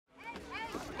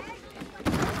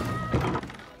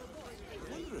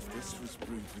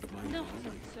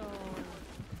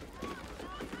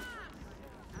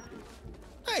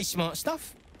Hey, smart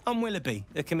stuff. I'm Willoughby,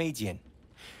 the comedian.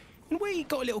 And we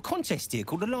got a little contest here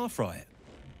called the Laugh Riot.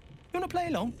 You want to play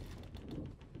along?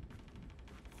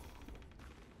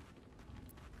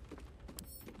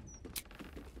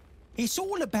 It's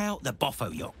all about the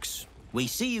Boffo-Yoks. We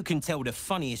see who can tell the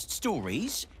funniest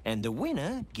stories, and the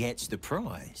winner gets the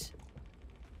prize.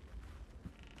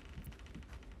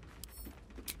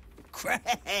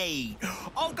 Great!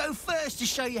 I'll go first to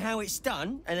show you how it's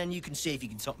done, and then you can see if you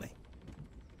can top me.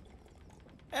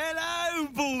 Hello,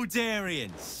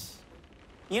 Baldurians!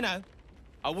 You know,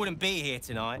 I wouldn't be here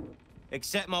tonight,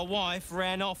 except my wife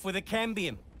ran off with a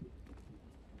cambium.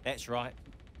 That's right,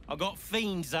 I got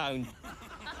fiend zoned.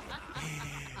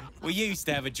 We used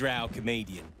to have a drow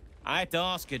comedian. I had to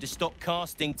ask her to stop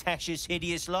casting Tasha's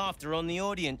hideous laughter on the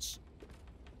audience.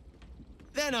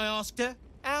 Then I asked her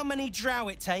how many drow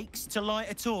it takes to light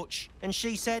a torch, and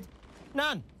she said,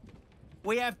 none.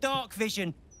 We have dark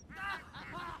vision.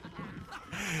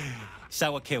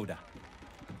 So I killed her.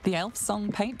 The Elf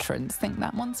Song patrons think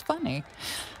that one's funny.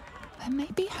 There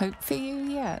may be hope for you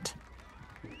yet.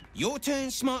 Your turn,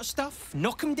 smart stuff.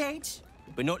 Knock 'em dead,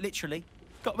 but not literally.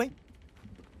 Got me?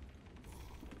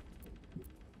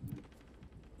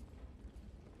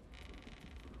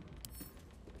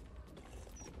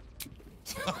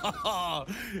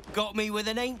 Got me with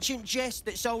an ancient jest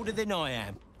that's older than I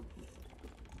am.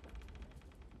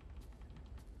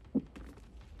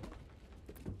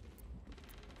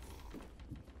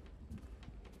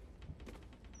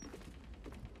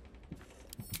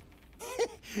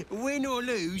 Win or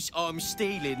lose, I'm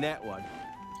stealing that one.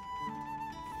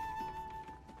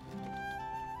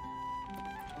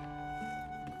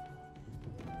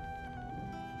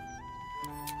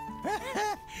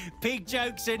 Pig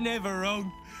jokes are never wrong.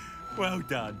 Well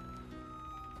done.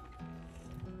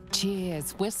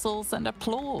 Cheers, whistles, and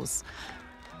applause.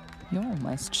 You're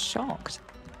almost shocked.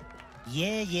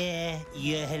 Yeah,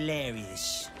 you're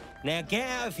hilarious. Now get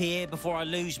out of here before I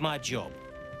lose my job.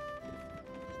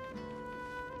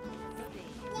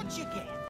 What you get?